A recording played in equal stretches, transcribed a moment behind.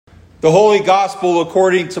The Holy Gospel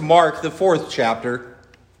according to Mark, the 4th chapter.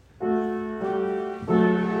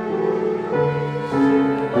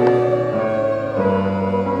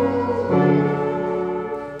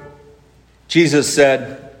 Jesus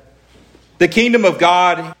said, "The kingdom of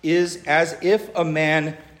God is as if a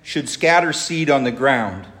man should scatter seed on the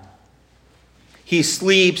ground. He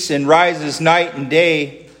sleeps and rises night and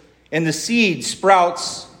day, and the seed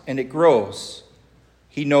sprouts and it grows.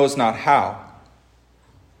 He knows not how.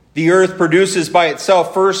 The earth produces by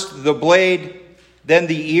itself first the blade, then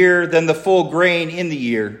the ear, then the full grain in the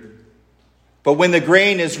ear. But when the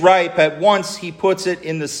grain is ripe, at once he puts it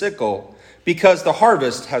in the sickle, because the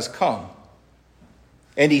harvest has come."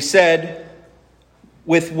 And he said,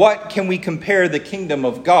 "With what can we compare the kingdom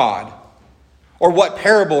of God? Or what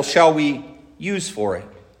parable shall we use for it?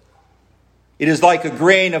 It is like a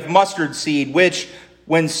grain of mustard seed, which,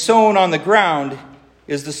 when sown on the ground,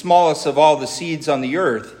 is the smallest of all the seeds on the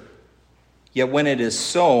earth. Yet when it is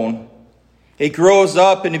sown, it grows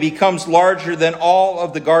up and it becomes larger than all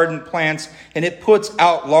of the garden plants, and it puts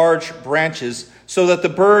out large branches so that the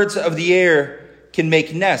birds of the air can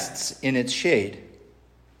make nests in its shade."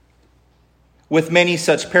 With many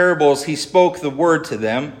such parables, he spoke the word to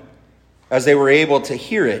them as they were able to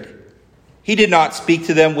hear it. He did not speak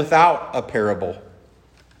to them without a parable,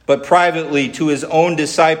 but privately to his own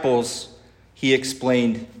disciples, he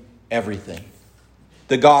explained everything.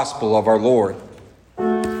 The gospel of our Lord.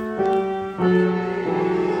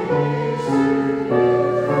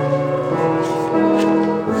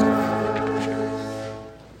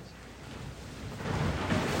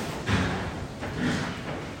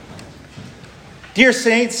 Dear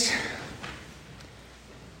saints,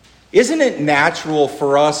 isn't it natural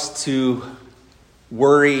for us to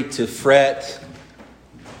worry, to fret,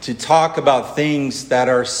 to talk about things that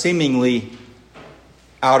are seemingly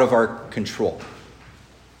out of our control?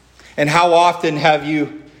 And how often have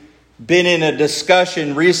you been in a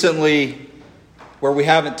discussion recently where we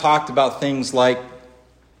haven't talked about things like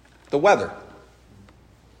the weather?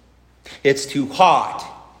 It's too hot.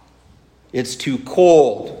 It's too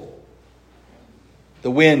cold. The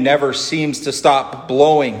wind never seems to stop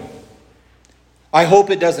blowing. I hope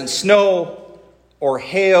it doesn't snow or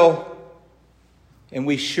hail, and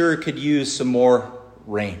we sure could use some more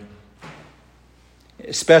rain.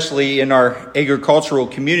 Especially in our agricultural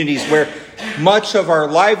communities where much of our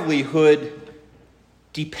livelihood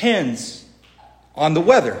depends on the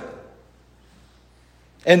weather.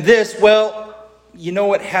 And this, well,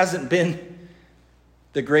 it hasn't been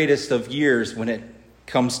the greatest of years when it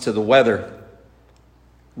comes to the weather.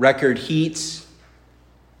 Record heats,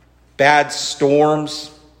 bad storms,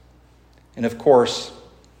 and of course,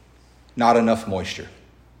 not enough moisture.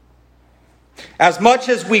 As much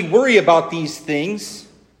as we worry about these things,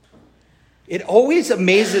 it always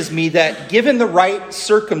amazes me that given the right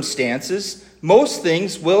circumstances, most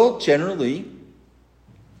things will generally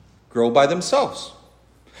grow by themselves.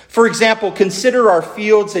 For example, consider our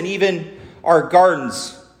fields and even our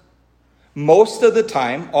gardens. Most of the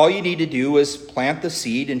time, all you need to do is plant the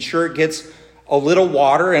seed, ensure it gets a little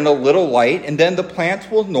water and a little light, and then the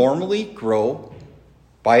plant will normally grow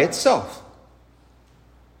by itself.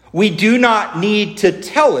 We do not need to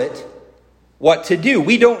tell it what to do.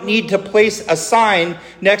 We don't need to place a sign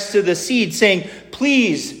next to the seed saying,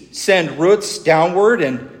 "Please send roots downward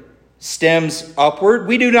and stems upward."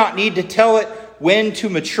 We do not need to tell it when to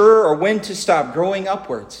mature or when to stop growing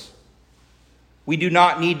upwards. We do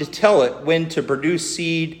not need to tell it when to produce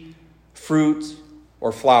seed, fruit,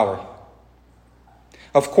 or flower.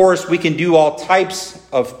 Of course, we can do all types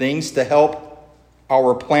of things to help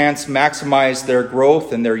our plants maximize their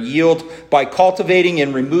growth and their yield by cultivating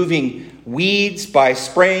and removing weeds, by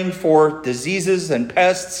spraying for diseases and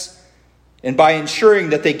pests, and by ensuring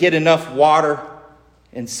that they get enough water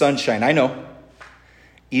and sunshine. I know,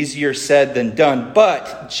 easier said than done,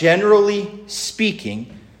 but generally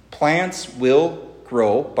speaking, plants will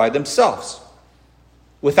grow by themselves,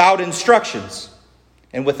 without instructions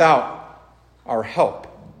and without our help.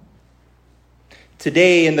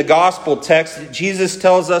 Today in the gospel text, Jesus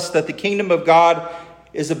tells us that the kingdom of God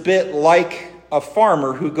is a bit like a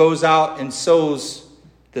farmer who goes out and sows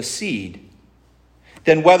the seed.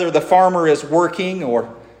 Then whether the farmer is working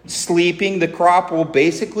or sleeping, the crop will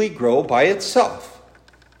basically grow by itself.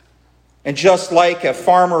 And just like a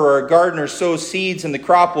farmer or a gardener sows seeds and the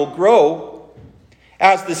crop will grow,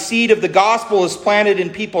 as the seed of the gospel is planted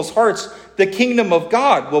in people's hearts, the kingdom of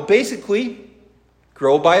God will basically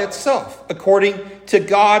grow by itself, according to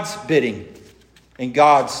God's bidding and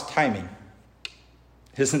God's timing.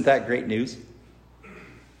 Isn't that great news?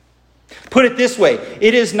 Put it this way,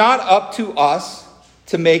 it is not up to us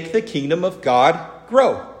to make the kingdom of God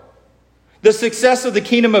grow. The success of the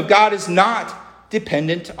kingdom of God is not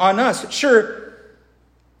dependent on us. Sure,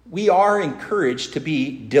 we are encouraged to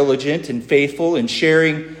be diligent and faithful in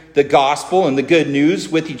sharing the gospel and the good news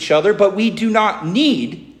with each other, but we do not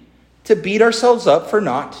need to beat ourselves up for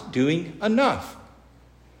not doing enough.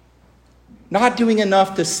 Not doing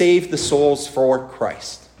enough to save the souls for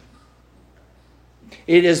Christ.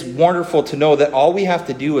 It is wonderful to know that all we have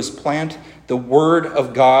to do is plant the Word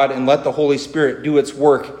of God and let the Holy Spirit do its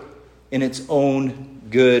work in its own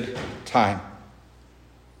good time.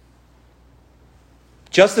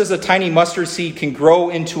 Just as a tiny mustard seed can grow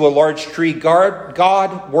into a large tree,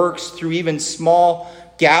 God works through even small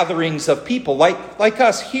gatherings of people like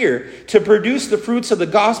us here to produce the fruits of the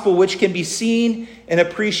gospel, which can be seen and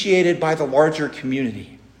appreciated by the larger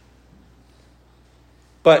community.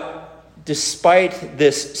 But despite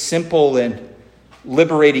this simple and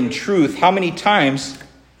liberating truth, how many times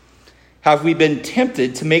have we been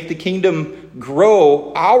tempted to make the kingdom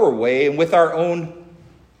grow our way and with our own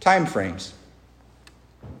time frames?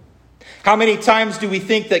 How many times do we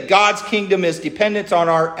think that God's kingdom is dependent on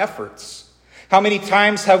our efforts? How many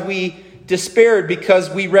times have we despaired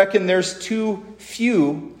because we reckon there's too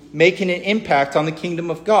few making an impact on the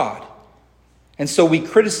kingdom of God? And so we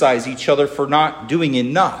criticize each other for not doing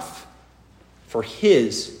enough for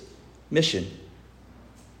His mission.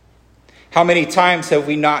 How many times have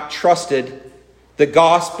we not trusted the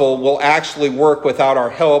gospel will actually work without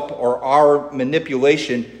our help or our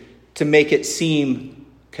manipulation to make it seem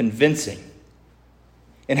convincing?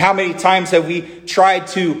 And how many times have we tried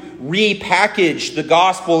to repackage the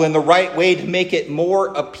gospel in the right way to make it more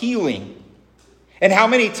appealing? And how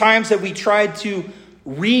many times have we tried to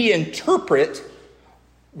reinterpret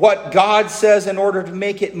what God says in order to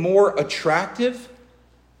make it more attractive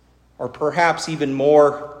or perhaps even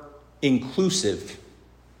more inclusive?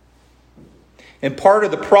 And part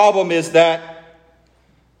of the problem is that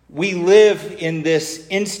we live in this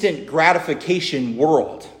instant gratification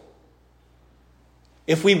world.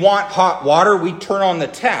 If we want hot water, we turn on the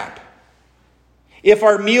tap. If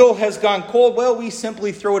our meal has gone cold, well, we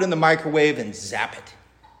simply throw it in the microwave and zap it.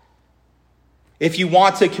 If you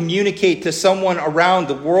want to communicate to someone around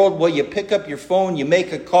the world, well, you pick up your phone, you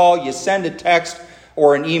make a call, you send a text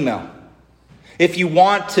or an email. If you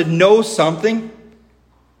want to know something,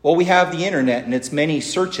 well, we have the internet and its many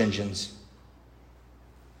search engines.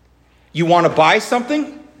 You want to buy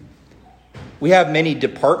something? We have many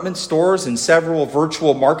department stores and several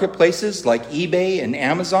virtual marketplaces like eBay and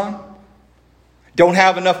Amazon. Don't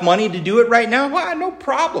have enough money to do it right now? Well, no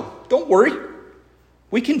problem. Don't worry.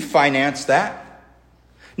 We can finance that.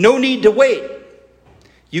 No need to wait.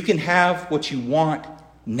 You can have what you want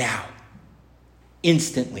now.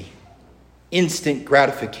 Instantly. Instant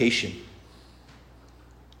gratification.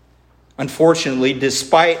 Unfortunately,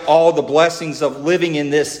 despite all the blessings of living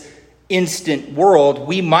in this instant world,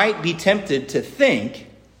 we might be tempted to think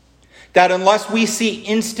that unless we see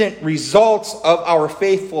instant results of our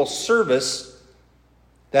faithful service,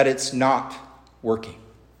 that it's not working.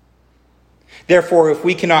 Therefore, if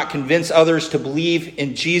we cannot convince others to believe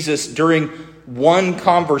in Jesus during one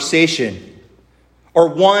conversation or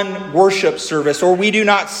one worship service, or we do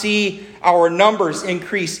not see our numbers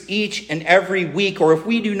increase each and every week, or if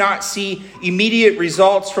we do not see immediate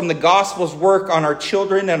results from the gospel's work on our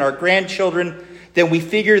children and our grandchildren, then we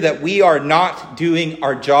figure that we are not doing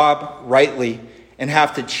our job rightly and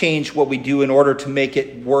have to change what we do in order to make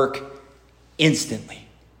it work instantly.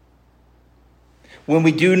 When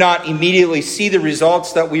we do not immediately see the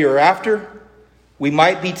results that we are after, we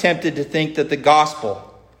might be tempted to think that the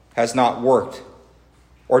gospel has not worked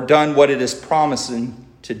or done what it is promising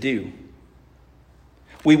to do.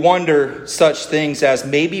 We wonder such things as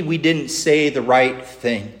maybe we didn't say the right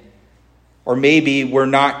thing, or maybe we're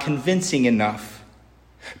not convincing enough.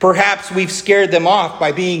 Perhaps we've scared them off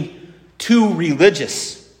by being too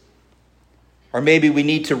religious. Or maybe we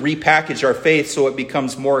need to repackage our faith so it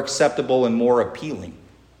becomes more acceptable and more appealing.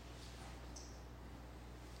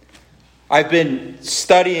 I've been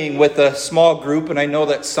studying with a small group, and I know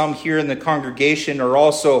that some here in the congregation are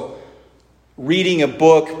also reading a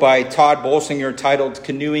book by Todd Bolsinger titled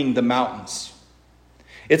Canoeing the Mountains.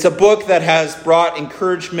 It's a book that has brought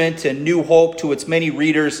encouragement and new hope to its many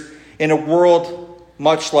readers in a world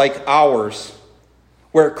much like ours,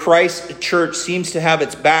 where Christ's church seems to have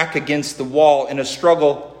its back against the wall in a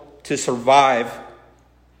struggle to survive.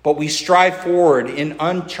 But we strive forward in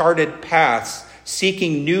uncharted paths,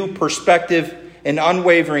 seeking new perspective and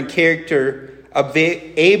unwavering character,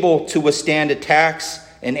 able to withstand attacks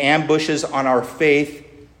and ambushes on our faith,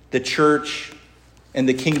 the church, and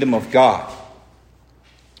the kingdom of God.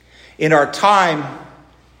 In our time,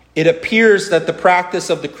 it appears that the practice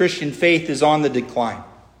of the Christian faith is on the decline.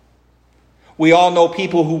 We all know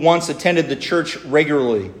people who once attended the church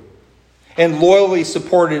regularly and loyally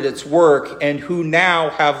supported its work and who now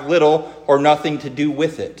have little or nothing to do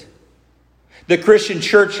with it. The Christian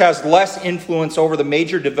church has less influence over the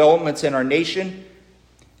major developments in our nation,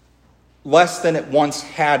 less than it once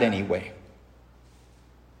had anyway.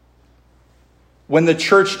 When the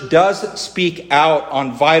church does speak out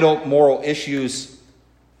on vital moral issues,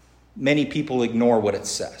 many people ignore what it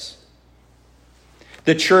says.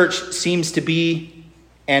 The church seems to be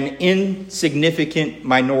an insignificant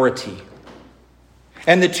minority.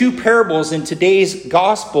 And the two parables in today's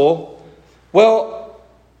gospel, well,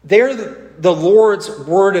 they're the Lord's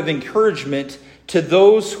word of encouragement to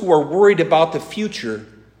those who are worried about the future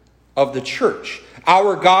of the church.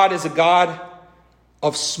 Our God is a God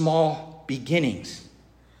of small beginnings.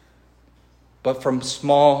 But from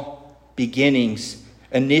small beginnings,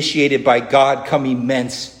 initiated by God, come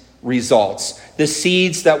immense results. The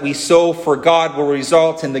seeds that we sow for God will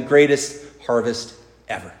result in the greatest harvest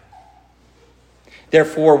ever.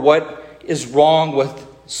 Therefore, what is wrong with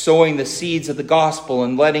sowing the seeds of the gospel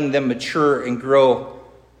and letting them mature and grow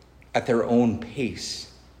at their own pace?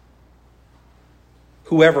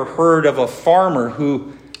 Whoever heard of a farmer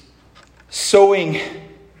who, sowing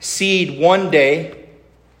seed one day,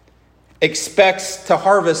 expects to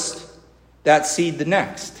harvest that seed the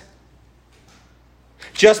next?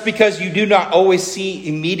 Just because you do not always see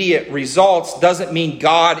immediate results doesn't mean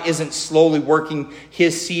God isn't slowly working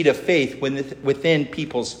his seed of faith within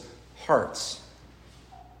people's hearts.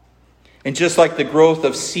 And just like the growth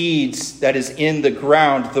of seeds that is in the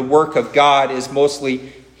ground, the work of God is mostly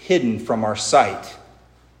hidden from our sight.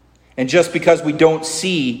 And just because we don't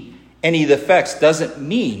see any of the effects doesn't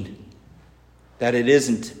mean that it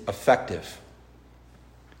isn't effective.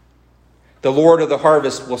 The Lord of the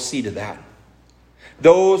harvest will see to that.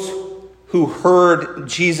 Those who heard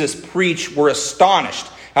Jesus preach were astonished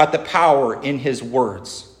at the power in his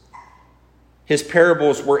words. His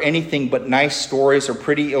parables were anything but nice stories or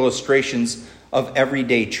pretty illustrations of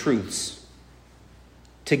everyday truths.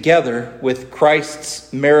 Together with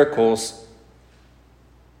Christ's miracles,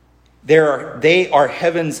 they are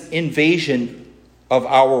heaven's invasion of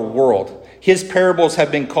our world. His parables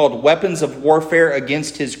have been called weapons of warfare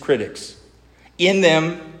against his critics. In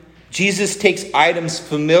them, Jesus takes items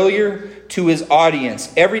familiar to his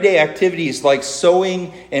audience, everyday activities like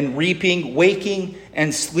sowing and reaping, waking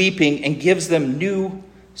and sleeping, and gives them new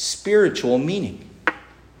spiritual meaning.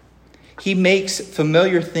 He makes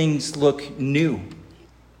familiar things look new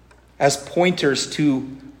as pointers to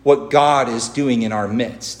what God is doing in our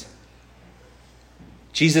midst.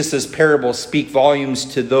 Jesus' parables speak volumes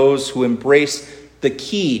to those who embrace the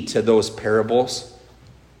key to those parables,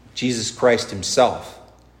 Jesus Christ himself.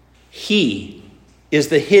 He is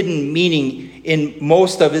the hidden meaning in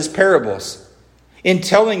most of his parables. In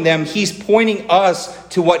telling them, he's pointing us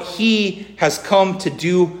to what he has come to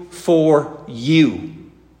do for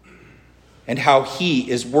you and how he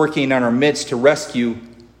is working in our midst to rescue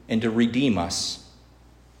and to redeem us.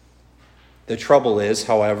 The trouble is,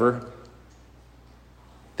 however,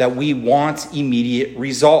 that we want immediate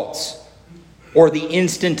results or the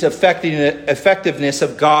instant effectiveness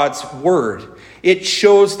of God's word. It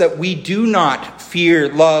shows that we do not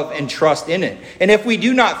fear, love, and trust in it. And if we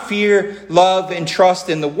do not fear, love, and trust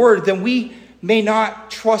in the word, then we may not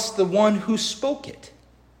trust the one who spoke it.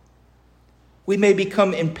 We may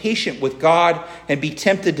become impatient with God and be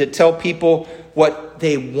tempted to tell people what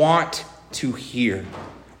they want to hear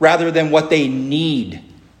rather than what they need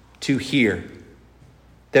to hear.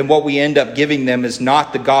 Then what we end up giving them is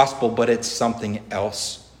not the gospel, but it's something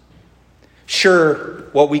else. Sure,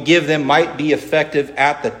 what we give them might be effective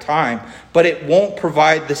at the time, but it won't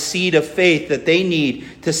provide the seed of faith that they need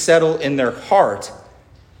to settle in their heart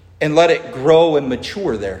and let it grow and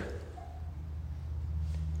mature there.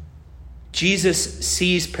 Jesus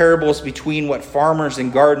sees parables between what farmers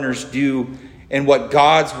and gardeners do and what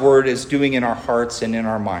God's word is doing in our hearts and in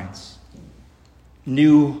our minds.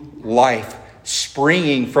 New life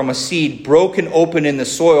springing from a seed broken open in the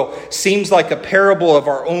soil seems like a parable of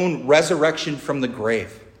our own resurrection from the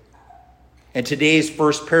grave. And today's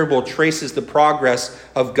first parable traces the progress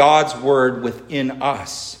of God's word within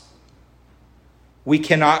us. We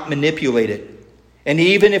cannot manipulate it. And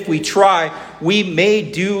even if we try, we may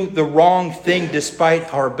do the wrong thing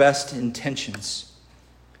despite our best intentions.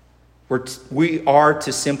 We are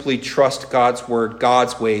to simply trust God's word,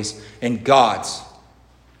 God's ways, and God's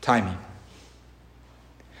timing.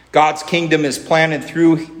 God's kingdom is planted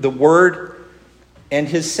through the word and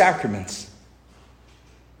his sacraments.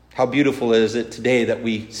 How beautiful is it today that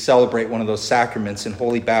we celebrate one of those sacraments in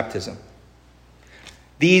holy baptism.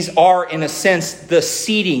 These are, in a sense, the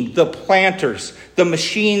seeding, the planters, the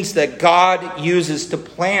machines that God uses to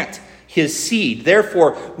plant his seed.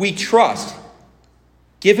 Therefore, we trust,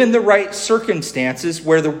 given the right circumstances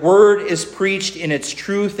where the word is preached in its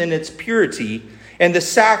truth and its purity, and the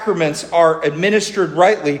sacraments are administered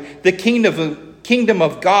rightly, the kingdom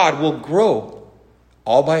of God will grow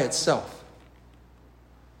all by itself.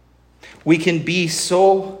 We can be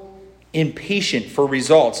so impatient for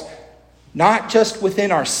results, not just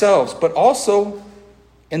within ourselves, but also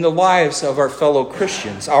in the lives of our fellow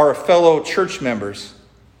Christians, our fellow church members,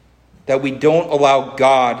 that we don't allow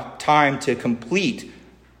God time to complete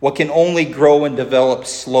what can only grow and develop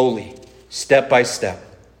slowly, step by step.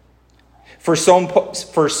 For some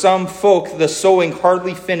folk, the sowing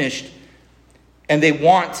hardly finished, and they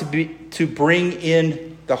want to bring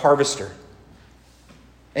in the harvester.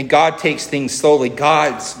 And God takes things slowly.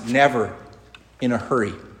 God's never in a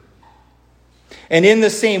hurry. And in the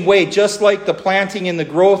same way, just like the planting and the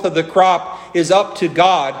growth of the crop is up to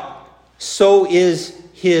God, so is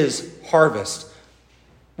his harvest.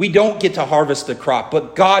 We don't get to harvest the crop,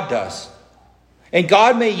 but God does. And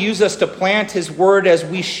God may use us to plant his word as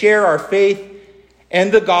we share our faith and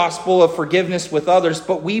the gospel of forgiveness with others,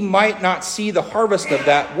 but we might not see the harvest of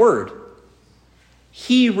that word.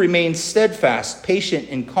 He remains steadfast, patient,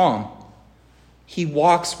 and calm. He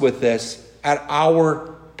walks with us at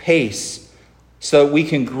our pace so that we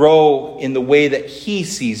can grow in the way that he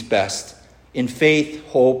sees best, in faith,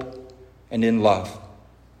 hope, and in love.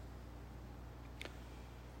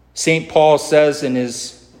 St. Paul says in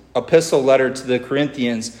his epistle letter to the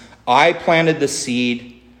Corinthians, I planted the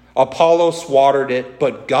seed, Apollos watered it,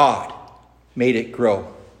 but God made it grow.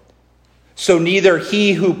 So neither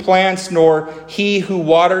he who plants nor he who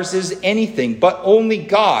waters is anything, but only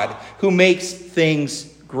God who makes things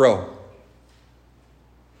grow.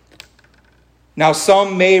 Now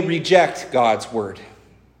some may reject God's word,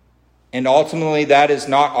 and ultimately that is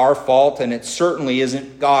not our fault, and it certainly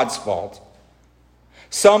isn't God's fault.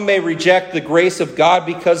 Some may reject the grace of God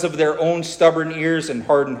because of their own stubborn ears and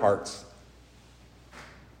hardened hearts.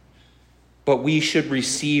 But we should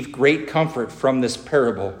receive great comfort from this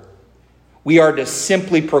parable. We are to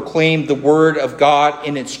simply proclaim the word of God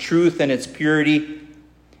in its truth and its purity,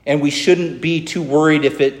 and we shouldn't be too worried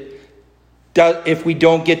if we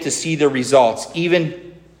don't get to see the results,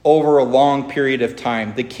 even over a long period of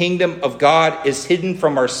time. The kingdom of God is hidden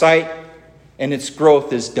from our sight, and its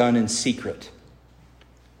growth is done in secret.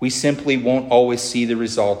 We simply won't always see the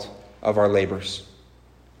result of our labors.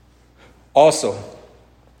 Also,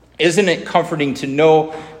 isn't it comforting to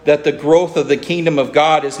know that the growth of the kingdom of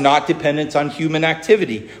God is not dependent on human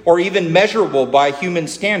activity or even measurable by human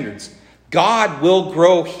standards? God will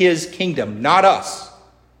grow his kingdom, not us.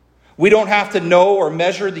 We don't have to know or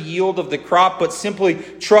measure the yield of the crop, but simply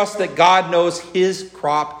trust that God knows his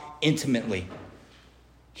crop intimately.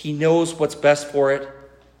 He knows what's best for it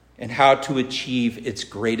and how to achieve its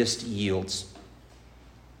greatest yields.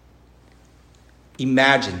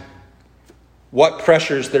 Imagine what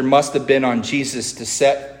pressures there must have been on Jesus to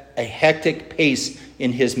set a hectic pace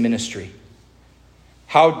in his ministry.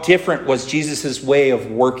 How different was Jesus' way of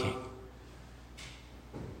working?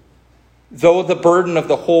 Though the burden of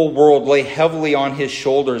the whole world lay heavily on his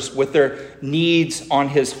shoulders with their needs on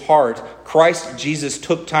his heart, Christ Jesus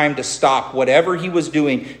took time to stop whatever he was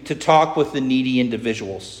doing to talk with the needy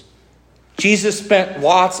individuals. Jesus spent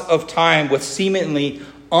lots of time with seemingly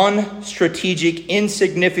unstrategic,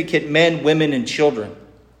 insignificant men, women, and children.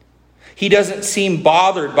 He doesn't seem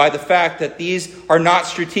bothered by the fact that these are not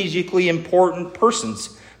strategically important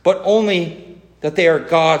persons, but only that they are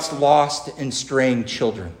God's lost and straying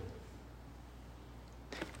children.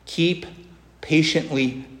 Keep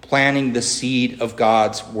patiently planting the seed of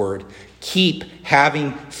God's word. Keep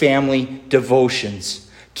having family devotions.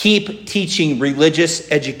 Keep teaching religious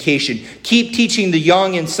education. Keep teaching the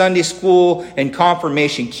young in Sunday school and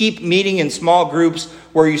confirmation. Keep meeting in small groups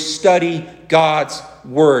where you study God's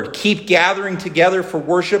word. Keep gathering together for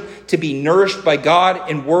worship to be nourished by God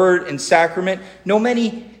in word and sacrament, no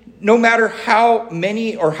matter how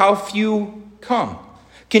many or how few come.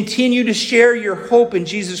 Continue to share your hope in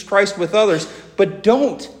Jesus Christ with others, but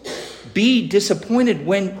don't be disappointed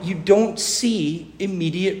when you don't see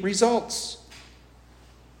immediate results.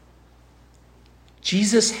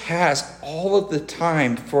 Jesus has all of the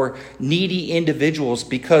time for needy individuals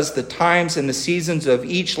because the times and the seasons of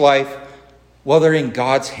each life, well, they're in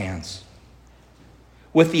God's hands.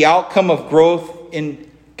 With the outcome of growth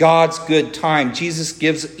in God's good time, Jesus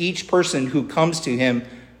gives each person who comes to him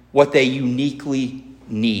what they uniquely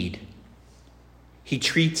need. He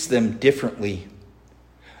treats them differently.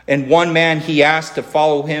 And one man he asked to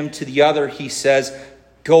follow him, to the other he says,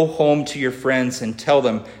 "Go home to your friends and tell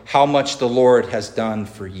them how much the Lord has done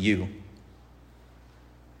for you,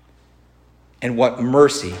 and what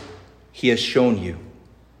mercy he has shown you."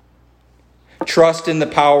 Trust in the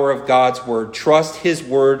power of God's word. Trust his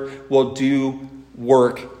word will do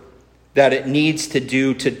work that it needs to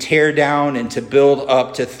do to tear down and to build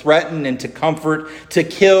up, to threaten and to comfort, to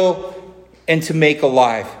kill and to make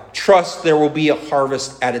alive. Trust there will be a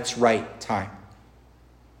harvest at its right time.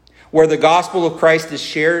 Where the gospel of Christ is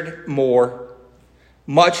shared more,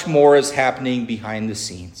 much more is happening behind the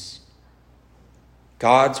scenes.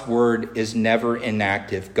 God's word is never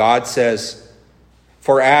inactive. God says,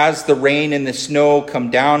 "For as the rain and the snow come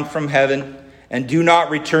down from heaven and do not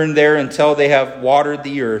return there until they have watered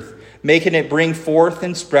the earth, making it bring forth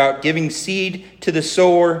and sprout, giving seed to the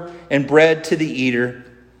sower and bread to the eater,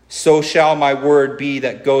 so shall my word be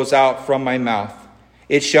that goes out from my mouth.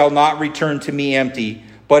 It shall not return to me empty,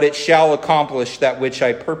 but it shall accomplish that which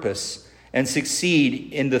I purpose and succeed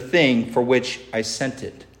in the thing for which I sent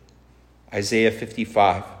it." Isaiah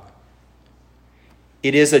 55.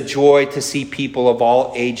 It is a joy to see people of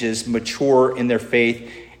all ages mature in their faith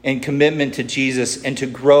and commitment to Jesus, and to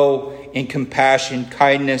grow in compassion,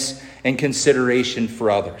 kindness, and consideration for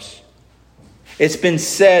others. It's been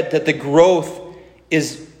said that the growth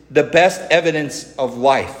is the best evidence of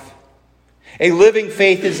life. A living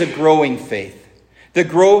faith is a growing faith. The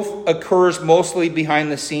growth occurs mostly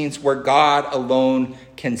behind the scenes where God alone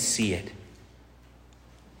can see it.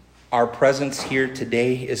 Our presence here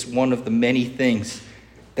today is one of the many things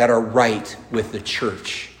that are right with the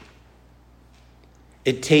church.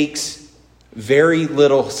 It takes very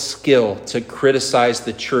little skill to criticize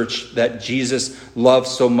the church that Jesus loved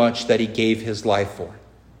so much that he gave his life for.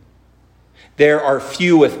 There are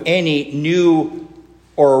few, if any, new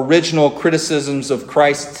or original criticisms of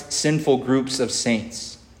Christ's sinful groups of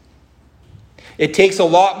saints. It takes a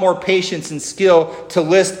lot more patience and skill to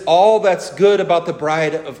list all that's good about the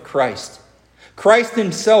bride of Christ. Christ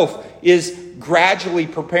himself is gradually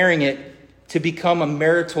preparing it to become a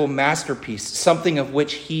marital masterpiece, something of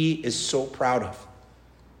which he is so proud of.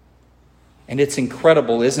 And it's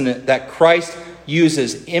incredible, isn't it, that Christ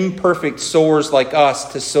uses imperfect sowers like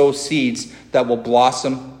us to sow seeds that will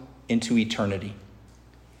blossom into eternity.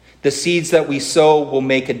 The seeds that we sow will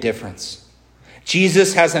make a difference.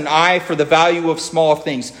 Jesus has an eye for the value of small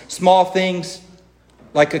things. Small things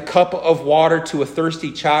like a cup of water to a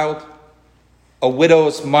thirsty child, a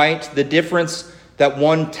widow's mite, the difference that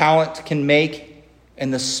one talent can make,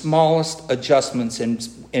 and the smallest adjustments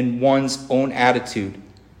in one's own attitude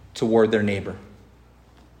toward their neighbor.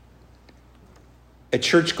 A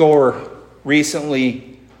churchgoer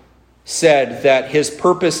recently said that his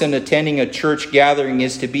purpose in attending a church gathering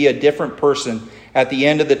is to be a different person at the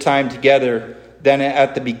end of the time together than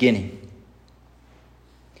at the beginning.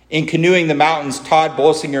 In Canoeing the Mountains, Todd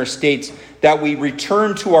Bolsinger states that we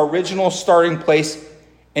return to our original starting place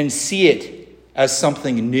and see it as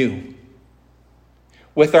something new.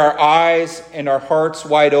 With our eyes and our hearts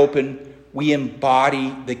wide open, we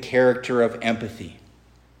embody the character of empathy.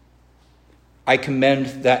 I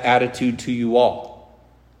commend that attitude to you all.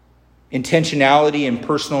 Intentionality and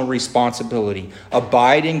personal responsibility.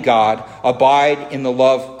 Abide in God. Abide in the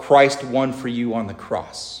love Christ won for you on the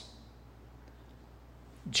cross.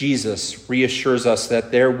 Jesus reassures us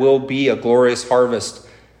that there will be a glorious harvest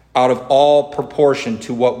out of all proportion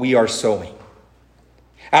to what we are sowing.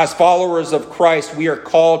 As followers of Christ, we are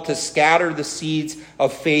called to scatter the seeds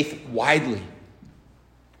of faith widely.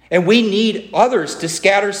 And we need others to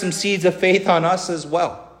scatter some seeds of faith on us as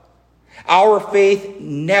well. Our faith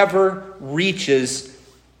never reaches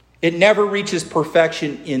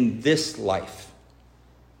perfection in this life.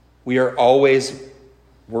 We are always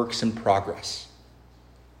works in progress.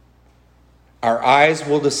 Our eyes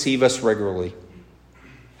will deceive us regularly.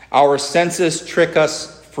 Our senses trick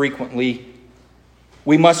us frequently.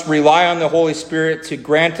 We must rely on the Holy Spirit to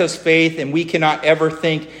grant us faith, and we cannot ever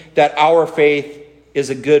think that our faith is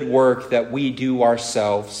a good work that we do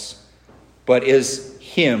ourselves, but is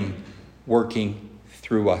Him working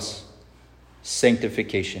through us.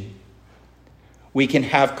 Sanctification. We can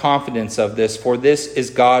have confidence of this, for this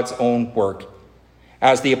is God's own work.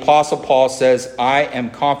 As the Apostle Paul says, I am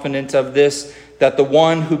confident of this, that the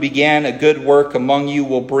one who began a good work among you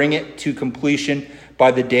will bring it to completion by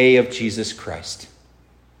the day of Jesus Christ.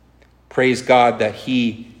 Praise God that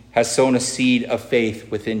He has sown a seed of faith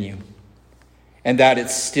within you, and that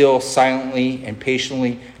it's still silently and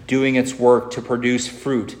patiently doing its work to produce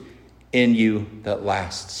fruit in you that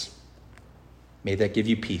lasts. May that give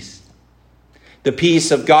you peace. The peace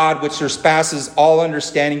of God which surpasses all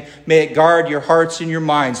understanding, may it guard your hearts and your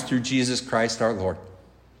minds through Jesus Christ our Lord.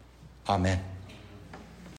 Amen.